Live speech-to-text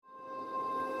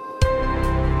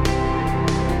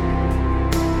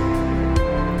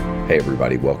Hey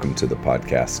everybody, welcome to the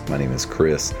podcast. My name is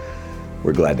Chris.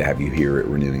 We're glad to have you here at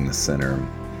Renewing the Center.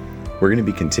 We're going to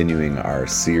be continuing our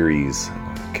series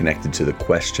connected to the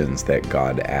questions that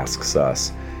God asks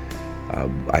us.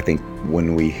 I think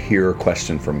when we hear a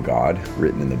question from God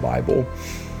written in the Bible,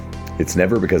 it's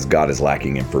never because God is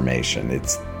lacking information.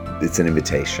 It's an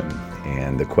invitation.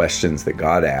 And the questions that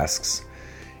God asks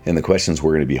and the questions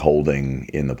we're going to be holding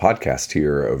in the podcast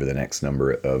here over the next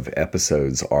number of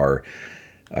episodes are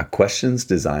questions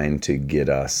designed to get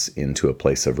us into a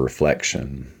place of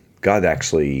reflection. God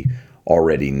actually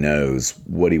already knows.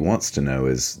 What he wants to know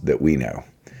is that we know.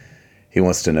 He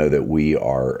wants to know that we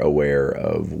are aware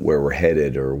of where we're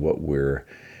headed or what we're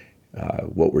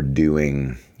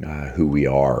doing, who we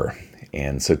are.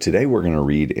 And so today we're going to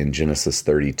read in Genesis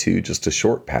 32, just a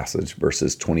short passage,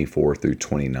 verses 24 through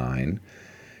 29.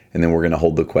 And then we're going to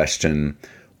hold the question,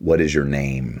 what is your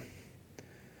name?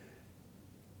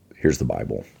 Here's the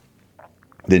Bible.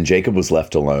 Then Jacob was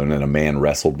left alone, and a man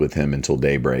wrestled with him until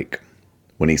daybreak.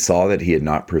 When he saw that he had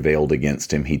not prevailed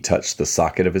against him, he touched the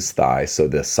socket of his thigh, so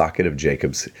the socket of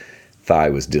Jacob's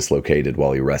thigh was dislocated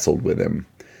while he wrestled with him.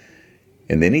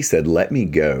 And then he said, "Let me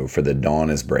go, for the dawn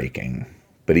is breaking."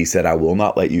 But he said, "I will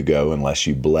not let you go unless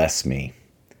you bless me."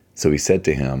 So he said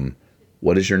to him,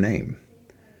 "What is your name?"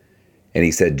 And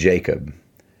he said, "Jacob."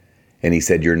 And he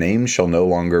said, "Your name shall no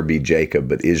longer be Jacob,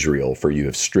 but Israel, for you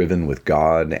have striven with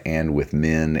God and with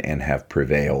men and have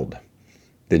prevailed."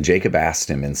 Then Jacob asked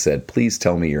him and said, "Please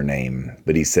tell me your name."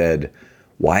 But he said,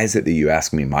 "Why is it that you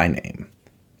ask me my name?"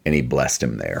 And he blessed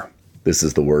him there. This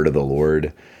is the word of the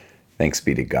Lord. Thanks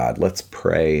be to God. Let's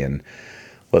pray and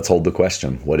let's hold the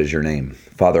question. What is your name?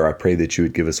 Father, I pray that you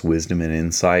would give us wisdom and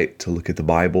insight to look at the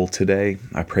Bible today.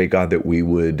 I pray, God, that we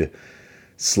would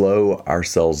slow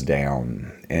ourselves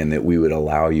down and that we would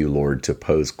allow you, Lord, to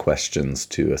pose questions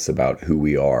to us about who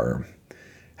we are,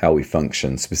 how we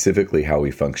function, specifically how we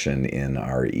function in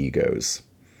our egos.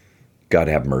 God,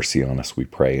 have mercy on us, we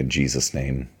pray in Jesus'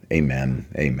 name. Amen.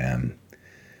 Amen.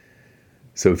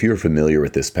 So if you're familiar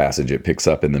with this passage, it picks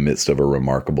up in the midst of a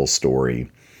remarkable story.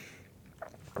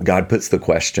 God puts the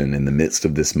question in the midst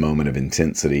of this moment of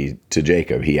intensity to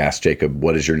Jacob. He asked Jacob,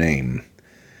 "What is your name?"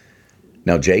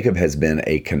 Now, Jacob has been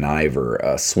a conniver,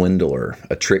 a swindler,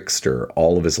 a trickster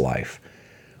all of his life.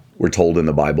 We're told in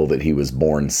the Bible that he was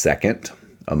born second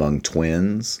among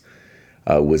twins,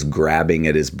 was grabbing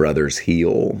at his brother's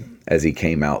heel as he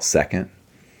came out second.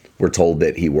 We're told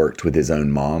that he worked with his own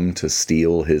mom to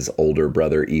steal his older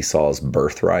brother Esau's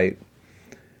birthright.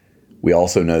 We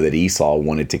also know that Esau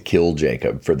wanted to kill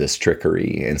Jacob for this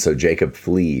trickery, and so Jacob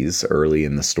flees early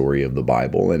in the story of the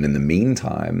Bible, and in the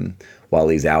meantime, while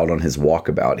he's out on his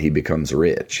walkabout, he becomes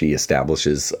rich. He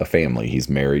establishes a family.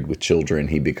 He's married with children.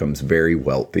 He becomes very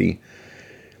wealthy,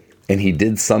 and he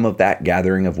did some of that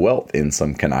gathering of wealth in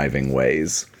some conniving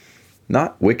ways.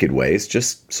 Not wicked ways,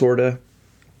 just sort of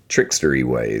trickstery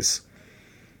ways.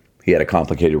 He had a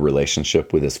complicated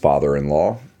relationship with his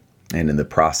father-in-law, and in the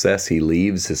process, he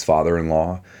leaves his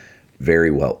father-in-law very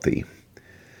wealthy.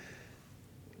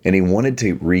 And he wanted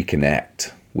to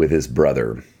reconnect with his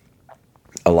brother.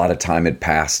 A lot of time had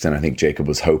passed, and I think Jacob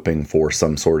was hoping for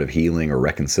some sort of healing or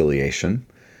reconciliation.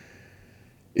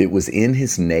 It was in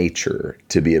his nature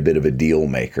to be a bit of a deal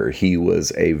maker. He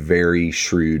was a very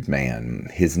shrewd man.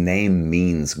 His name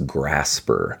means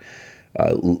grasper,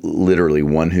 literally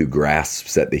one who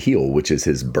grasps at the heel, which is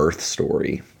his birth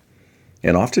story.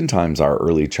 And oftentimes our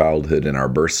early childhood and our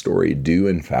birth story do,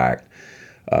 in fact,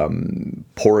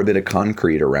 pour a bit of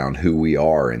concrete around who we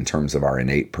are in terms of our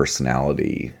innate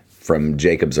personality. From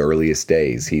Jacob's earliest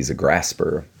days, he's a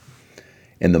grasper.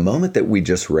 And the moment that we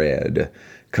just read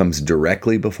comes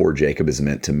directly before Jacob is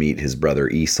meant to meet his brother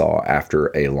Esau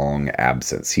after a long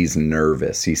absence. He's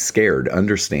nervous. He's scared,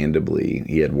 understandably.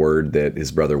 He had word that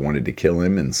his brother wanted to kill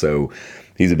him, and so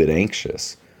he's a bit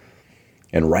anxious.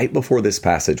 And right before this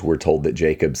passage, we're told that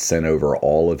Jacob sent over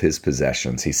all of his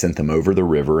possessions. He sent them over the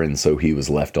river, and so he was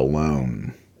left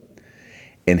alone.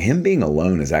 And him being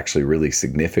alone is actually really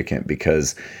significant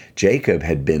because Jacob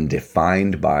had been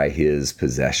defined by his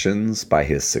possessions, by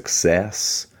his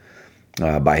success,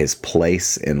 by his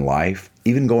place in life.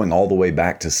 Even going all the way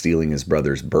back to stealing his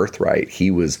brother's birthright,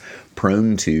 he was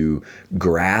prone to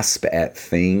grasp at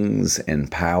things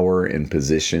and power and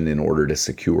position in order to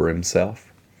secure himself.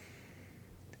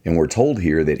 And we're told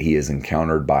here that he is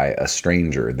encountered by a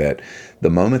stranger, that the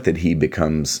moment that he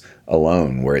becomes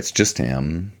alone, where it's just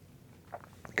him,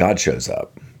 God shows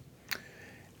up.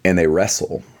 And they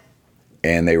wrestle.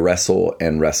 And they wrestle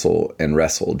and wrestle and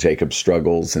wrestle. Jacob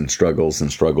struggles and struggles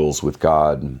and struggles with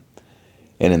God.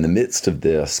 And in the midst of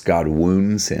this, God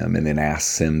wounds him and then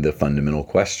asks him the fundamental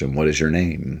question, what is your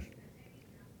name?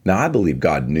 Now, I believe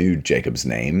God knew Jacob's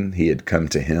name. He had come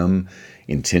to him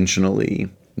intentionally,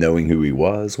 knowing who he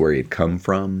was, where he had come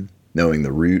from, knowing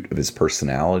the root of his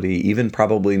personality, even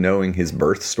probably knowing his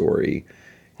birth story.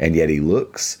 And yet he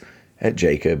looks at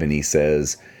Jacob and he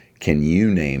says, can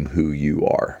you name who you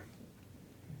are?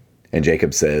 And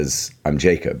Jacob says, I'm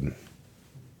Jacob.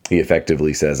 He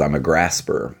effectively says, I'm a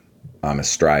grasper, I'm a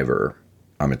striver,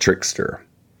 I'm a trickster.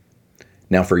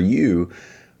 Now for you,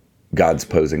 God's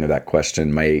posing of that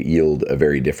question may yield a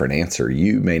very different answer.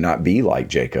 You may not be like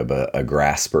Jacob, a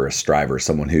grasper, a striver,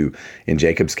 someone who, in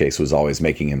Jacob's case, was always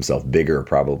making himself bigger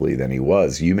probably than he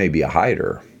was. You may be a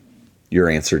hider. Your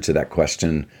answer to that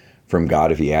question from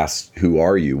God, if he asks, who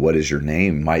are you? What is your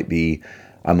name? Might be,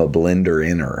 I'm a blender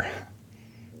inner.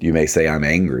 You may say I'm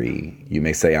angry. You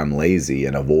may say I'm lazy,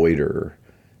 an avoider.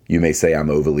 You may say I'm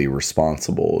overly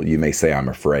responsible. You may say I'm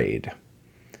afraid.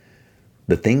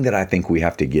 The thing that I think we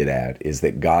have to get at is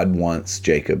that God wants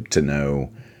Jacob to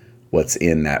know what's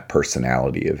in that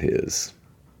personality of his.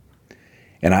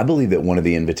 And I believe that one of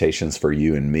the invitations for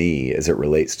you and me as it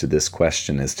relates to this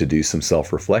question is to do some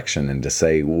self-reflection and to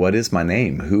say, what is my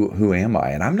name? Who am I?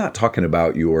 And I'm not talking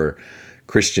about your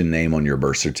Christian name on your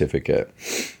birth certificate.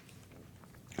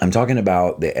 I'm talking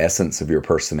about the essence of your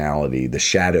personality, the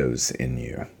shadows in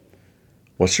you.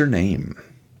 What's your name?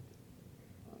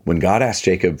 When God asked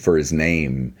Jacob for his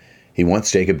name, he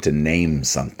wants Jacob to name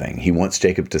something. He wants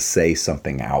Jacob to say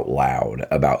something out loud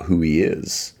about who he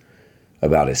is,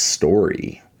 about his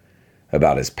story,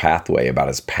 about his pathway, about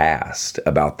his past,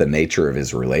 about the nature of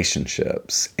his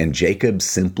relationships. And Jacob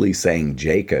simply saying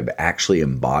Jacob actually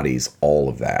embodies all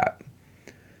of that.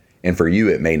 And for you,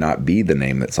 it may not be the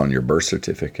name that's on your birth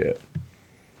certificate.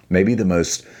 Maybe the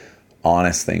most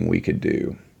honest thing we could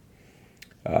do,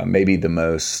 maybe the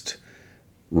most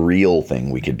real thing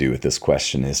we could do with this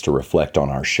question is to reflect on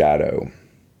our shadow.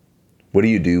 What do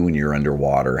you do when you're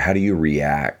underwater? How do you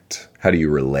react? How do you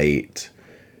relate?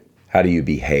 How do you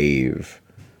behave?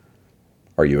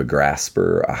 Are you a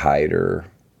grasper, a hider?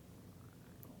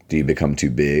 Do you become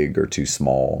too big or too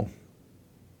small?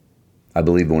 I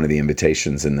believe one of the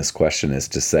invitations in this question is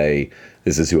to say,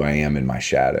 this is who I am in my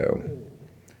shadow.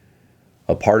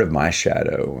 A part of my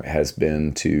shadow has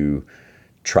been to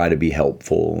try to be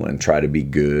helpful and try to be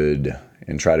good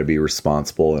and try to be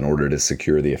responsible in order to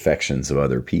secure the affections of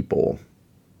other people.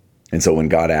 And so when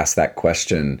God asks that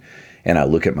question and I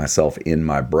look at myself in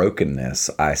my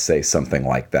brokenness, I say something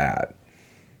like that.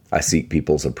 I seek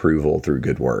people's approval through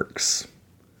good works.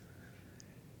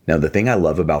 Now, the thing I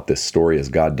love about this story is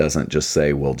God doesn't just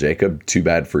say, well, Jacob, too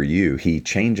bad for you. He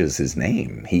changes his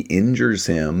name. He injures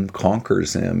him,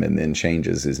 conquers him, and then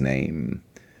changes his name.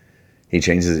 He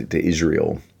changes it to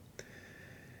Israel.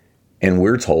 And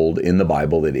we're told in the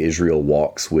Bible that Israel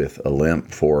walks with a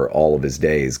limp for all of his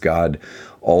days. God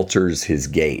alters his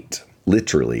gait,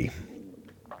 literally.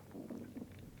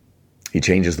 He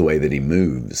changes the way that he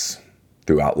moves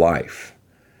throughout life.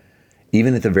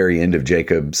 Even at the very end of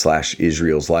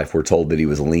Jacob/Israel's life, we're told that he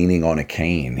was leaning on a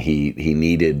cane. He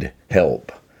needed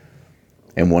help.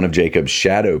 And one of Jacob's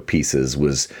shadow pieces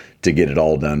was to get it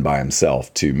all done by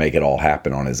himself, to make it all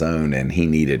happen on his own. And he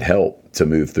needed help to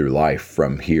move through life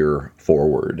from here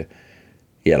forward.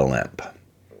 He had a limp.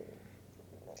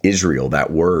 Israel,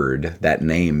 that word, that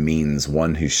name means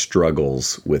one who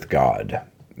struggles with God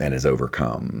and is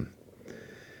overcome.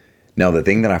 Now, the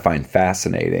thing that I find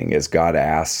fascinating is God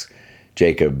asks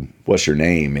Jacob, what's your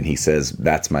name? And he says,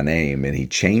 that's my name. And he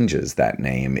changes that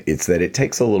name. It's that it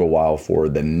takes a little while for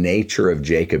the nature of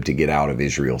Jacob to get out of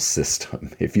Israel's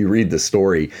system. If you read the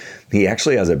story, he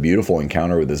actually has a beautiful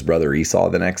encounter with his brother Esau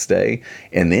the next day.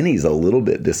 And then he's a little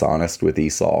bit dishonest with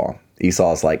Esau.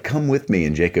 Esau's like, come with me.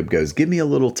 And Jacob goes, give me a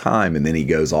little time. And then he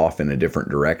goes off in a different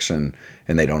direction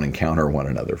and they don't encounter one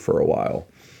another for a while.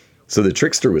 So the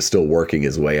trickster was still working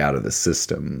his way out of the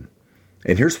system.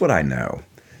 And here's what I know.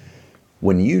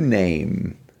 When you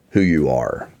name who you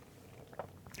are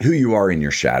in your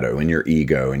shadow, in your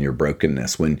ego, in your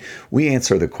brokenness, when we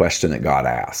answer the question that God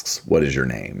asks, what is your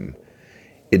name?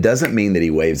 It doesn't mean that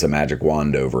he waves a magic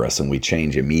wand over us and we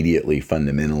change immediately,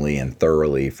 fundamentally, and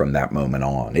thoroughly from that moment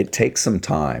on. It takes some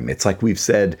time. It's like we've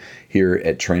said here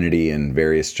at Trinity in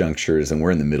various junctures, and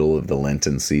we're in the middle of the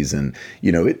Lenten season.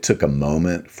 You know, it took a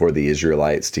moment for the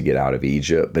Israelites to get out of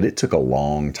Egypt, but it took a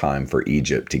long time for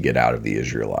Egypt to get out of the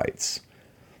Israelites.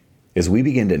 As we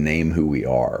begin to name who we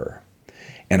are,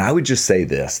 and I would just say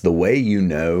this, the way you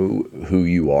know who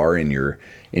you are in your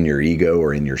ego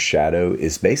or in your shadow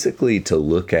is basically to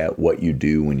look at what you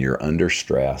do when you're under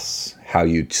stress, how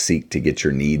you seek to get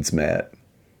your needs met,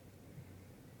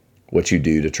 what you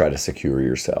do to try to secure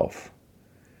yourself.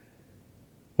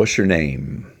 What's your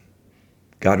name?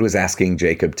 God was asking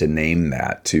Jacob to name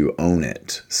that, to own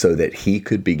it, so that he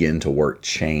could begin to work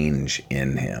change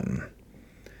in him.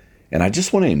 And I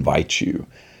just want to invite you,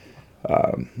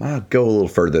 I'll go a little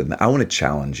further than that. I want to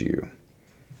challenge you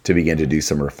to begin to do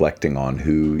some reflecting on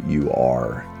who you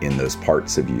are in those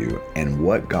parts of you and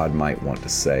what God might want to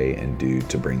say and do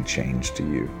to bring change to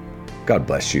you. God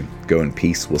bless you. Go in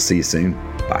peace. We'll see you soon.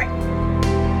 Bye.